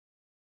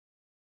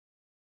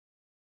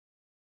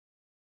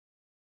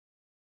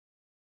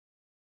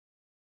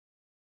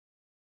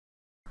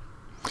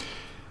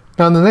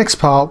Now in the next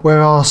part we're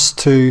asked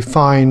to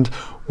find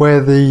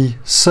where the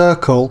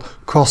circle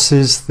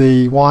crosses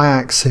the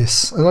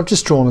y-axis, and I've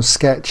just drawn a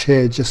sketch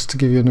here just to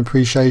give you an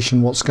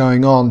appreciation what's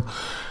going on.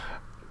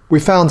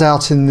 We found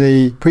out in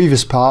the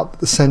previous part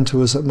that the centre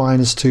was at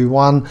 -2,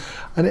 1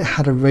 and it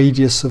had a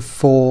radius of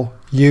 4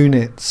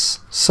 units.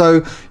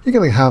 So you're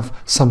going to have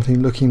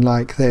something looking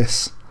like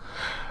this.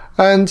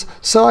 And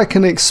so I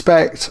can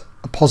expect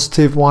a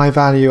positive y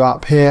value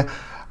up here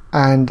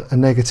and a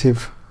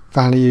negative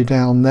value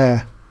down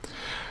there.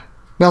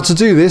 Now to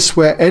do this,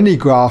 where any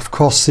graph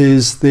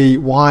crosses the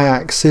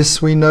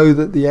y-axis, we know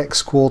that the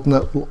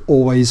x-coordinate will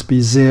always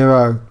be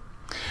 0.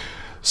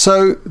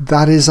 So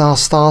that is our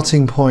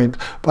starting point,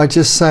 by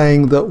just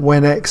saying that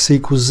when x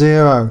equals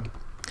 0,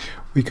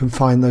 we can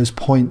find those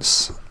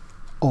points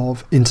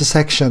of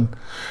intersection.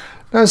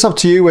 Now it's up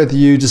to you whether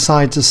you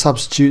decide to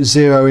substitute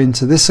 0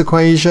 into this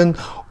equation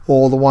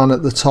or the one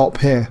at the top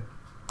here.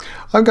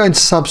 I'm going to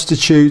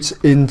substitute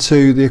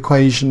into the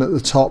equation at the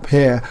top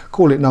here,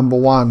 call it number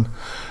 1.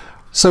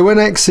 So when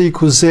x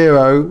equals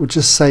 0, we'll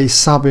just say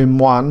sub in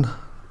 1,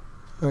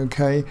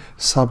 okay,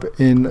 sub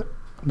in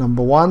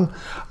number 1,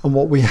 and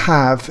what we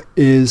have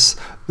is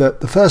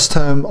that the first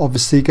term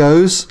obviously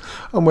goes,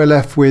 and we're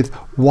left with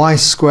y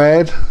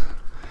squared,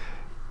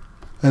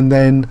 and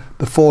then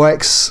the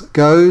 4x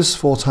goes,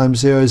 4 times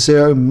 0 is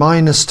 0,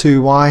 minus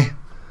 2y,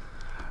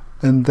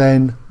 and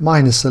then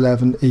minus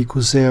 11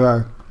 equals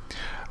 0.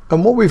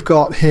 And what we've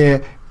got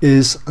here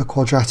is a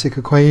quadratic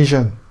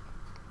equation.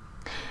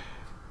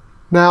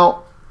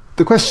 Now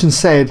the question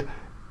said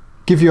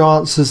give your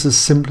answers as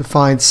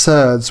simplified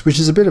surds, which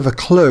is a bit of a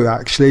clue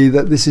actually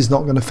that this is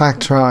not going to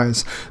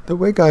factorise, that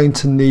we're going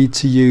to need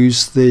to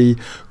use the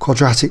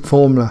quadratic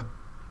formula.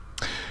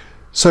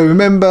 So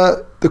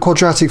remember the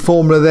quadratic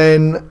formula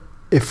then,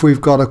 if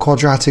we've got a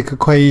quadratic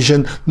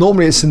equation,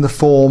 normally it's in the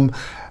form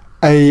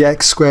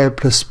ax squared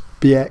plus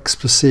bx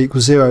plus c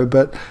equals 0,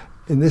 but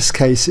in this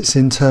case it's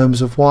in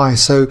terms of y,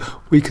 so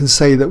we can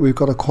say that we've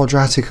got a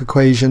quadratic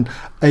equation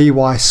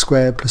ay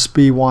squared plus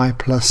by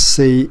plus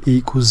c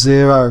equals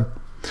 0.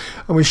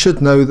 And we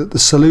should know that the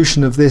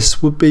solution of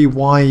this would be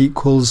y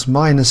equals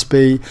minus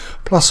b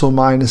plus or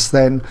minus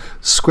then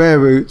square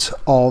root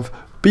of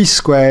b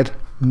squared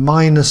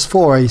minus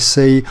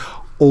 4ac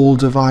all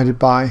divided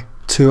by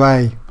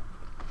 2a.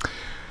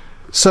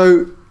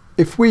 So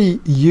if we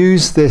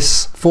use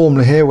this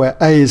formula here where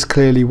a is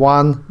clearly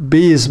 1,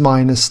 b is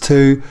minus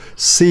 2,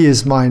 c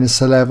is minus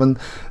 11,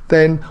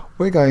 then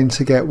we're going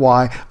to get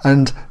y.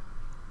 And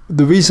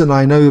the reason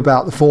I know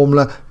about the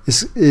formula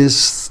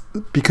is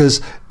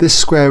because this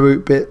square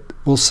root bit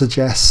will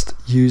suggest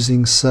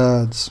using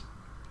surds.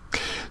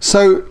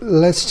 So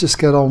let's just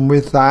get on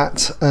with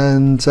that,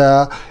 and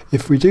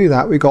if we do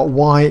that, we got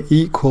y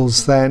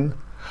equals then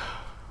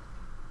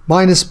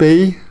minus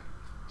b.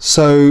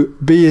 So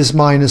b is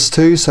minus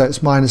 2, so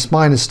it's minus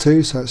minus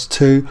 2, so it's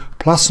 2,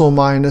 plus or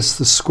minus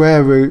the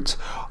square root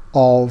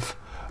of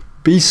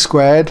b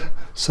squared,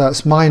 so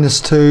it's minus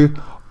 2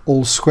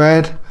 all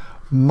squared,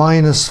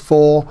 minus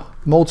 4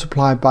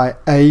 multiplied by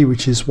a,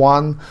 which is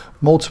 1,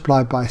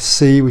 multiplied by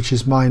c, which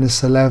is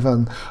minus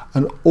 11,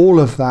 and all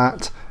of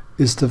that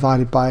is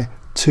divided by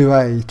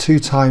 2a, 2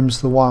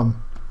 times the 1.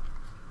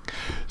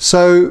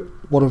 So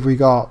what have we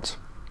got?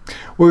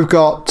 We've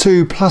got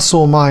 2 plus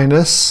or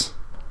minus,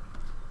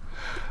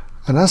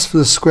 and as for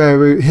the square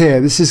root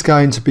here, this is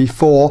going to be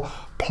 4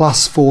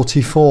 plus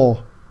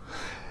 44.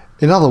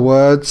 In other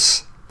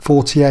words,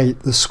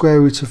 48, the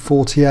square root of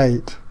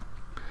 48.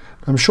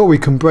 I'm sure we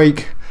can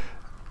break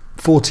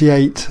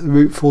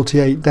root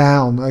 48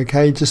 down,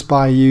 okay, just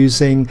by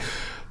using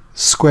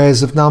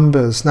squares of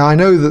numbers. Now I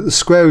know that the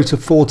square root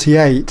of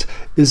 48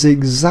 is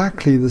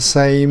exactly the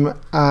same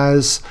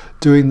as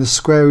doing the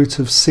square root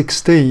of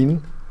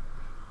 16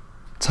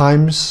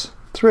 times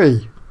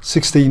 3.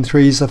 16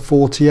 threes are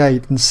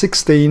 48, and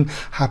 16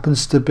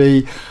 happens to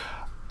be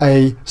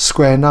a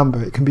square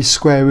number. It can be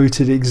square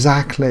rooted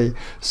exactly,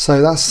 so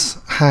that's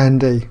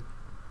handy.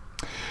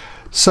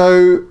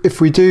 So if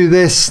we do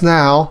this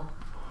now,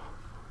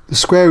 the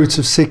square root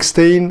of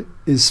 16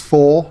 is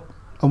 4,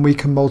 and we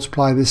can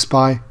multiply this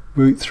by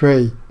root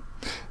 3.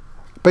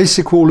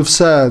 Basic rule of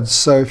surds,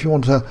 so if you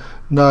want to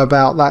know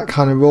about that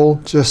kind of rule,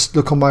 just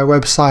look on my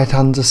website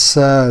under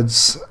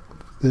surds,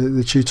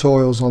 the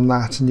tutorials on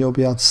that, and you'll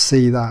be able to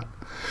see that.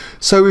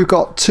 So we've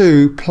got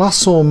 2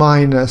 plus or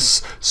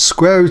minus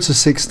square root of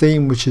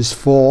 16, which is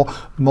 4,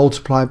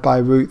 multiplied by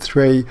root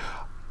 3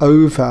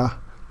 over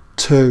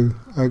 2.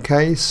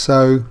 Okay,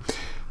 so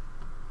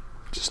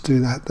just do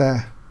that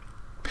there.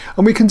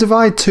 And we can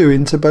divide 2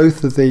 into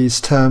both of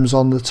these terms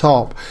on the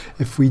top.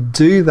 If we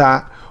do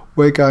that,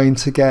 we're going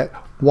to get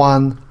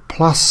 1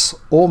 plus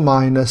or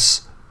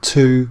minus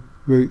 2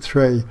 root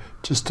 3.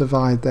 Just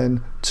divide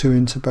then 2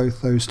 into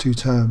both those two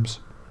terms.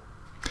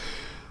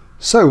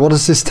 So what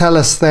does this tell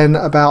us then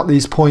about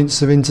these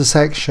points of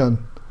intersection?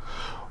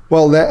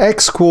 Well, their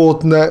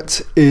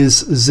x-coordinate is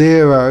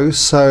 0,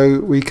 so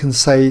we can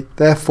say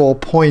therefore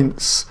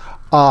points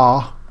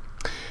are,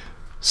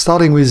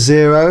 starting with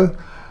 0,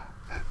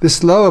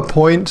 This lower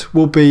point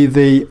will be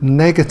the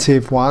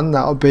negative one,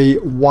 that will be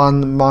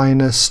 1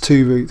 minus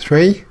 2 root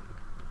 3.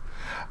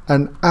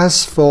 And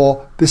as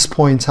for this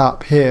point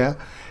up here,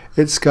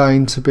 it's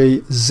going to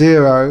be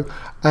 0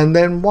 and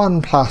then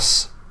 1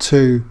 plus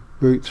 2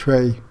 root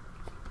 3.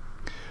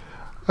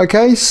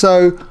 Okay,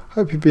 so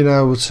hope you've been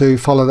able to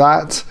follow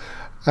that,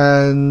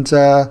 and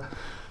that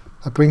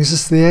brings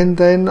us to the end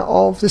then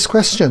of this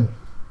question.